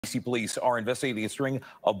DC police are investigating a string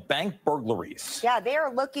of bank burglaries. Yeah, they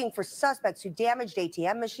are looking for suspects who damaged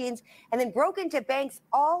ATM machines and then broke into banks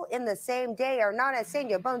all in the same day. Our Nana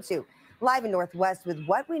Senyo Bonsu live in Northwest with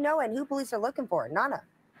what we know and who police are looking for. Nana.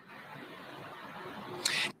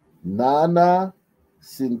 Nana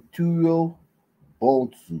Senyo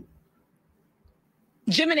Bonsu.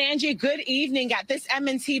 Jim and Angie, good evening. At this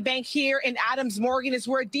M&T Bank here in Adams Morgan is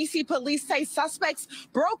where DC police say suspects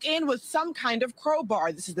broke in with some kind of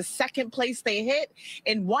crowbar. This is the second place they hit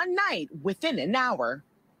in one night within an hour.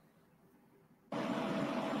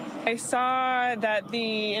 I saw that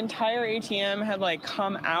the entire ATM had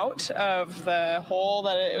come out of the hole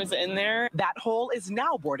that it was in there. That hole is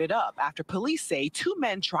now boarded up after police say two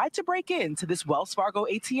men tried to break into this Wells Fargo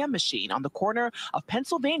ATM machine on the corner of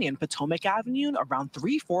Pennsylvania and Potomac Avenue around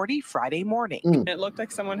 3:40 Friday morning. It looked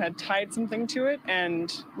like someone had tied something to it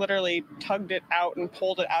and literally tugged it out and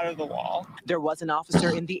pulled it out of the wall. There was an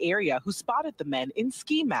officer in the area who spotted the men in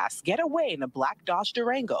ski masks get away in a black Dodge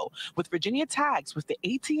Durango with Virginia tags with the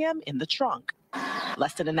ATM in the trunk.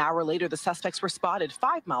 Less than an hour later, the suspects were spotted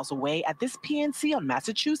 5 miles away at this PNC on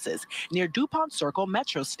Massachusetts near DuPont Circle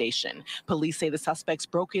Metro Station. Police say the suspects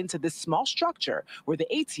broke into this small structure where the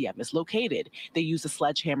ATM is located. They used a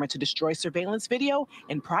sledgehammer to destroy surveillance video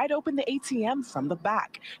and pried open the ATM from the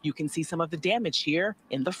back. You can see some of the damage here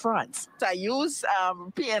in the front. I use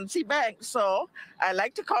PNC Bank, so I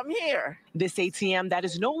like to come here. This ATM that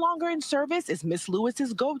is no longer in service is Miss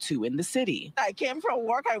Lewis's go-to in the city. I came from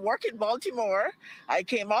work. I work in Baltimore. I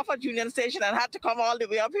came off at Union Station and had to come all the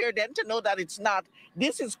way up here then to know that it's not.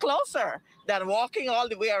 This is closer than walking all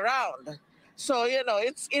the way around. So,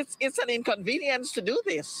 it's an inconvenience to do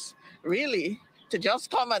this, really. To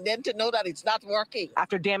just come and then to know that it's not working.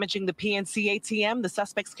 After damaging the PNC ATM, the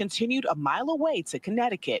suspects continued a mile away to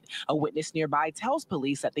Connecticut. A witness nearby tells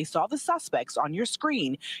police that they saw the suspects on your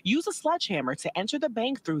screen use a sledgehammer to enter the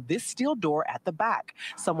bank through this steel door at the back.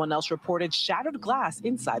 Someone else reported shattered glass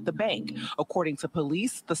inside the bank. According to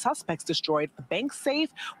police, the suspects destroyed a bank safe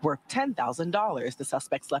worth $10,000. The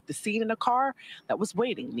suspects left the scene in a car that was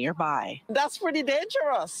waiting nearby. That's pretty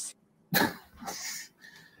dangerous.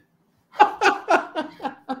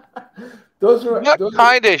 What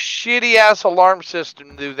kind of shitty ass alarm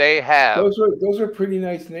system do they have? Those are pretty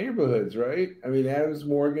nice neighborhoods, right? I mean, Adams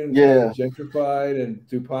Morgan, yeah, gentrified, and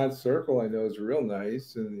DuPont Circle, I know, is real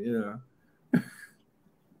nice, and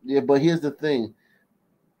Yeah, but here's the thing: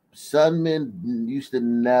 Sunmen used to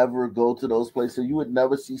never go to those places. You would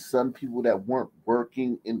never see Sun people that weren't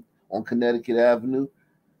working on Connecticut Avenue.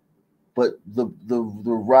 But the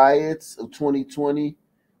riots of 2020.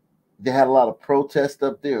 They had a lot of protests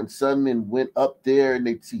up there, and Sunmen went up there and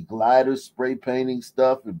they'd see gliders spray painting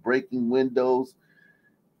stuff and breaking windows.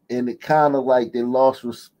 And it kind of like they lost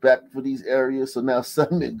respect for these areas. So now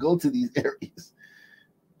Sunmen go to these areas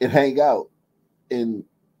and hang out and,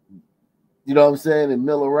 you know what I'm saying, and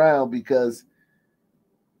mill around because,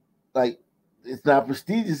 like, it's not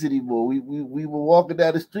prestigious anymore. We were walking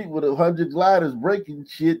down the street with 100 gliders breaking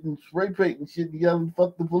shit and spray painting shit and yelling,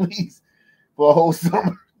 "Fuck the police," for a whole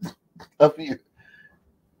summer. Up here.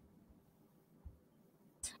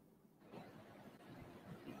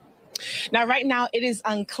 Now, right now, it is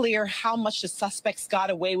unclear how much the suspects got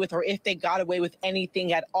away with or if they got away with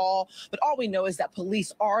anything at all. But all we know is that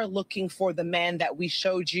police are looking for the man that we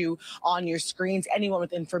showed you on your screens. Anyone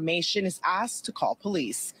with information is asked to call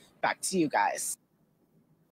police. Back to you guys.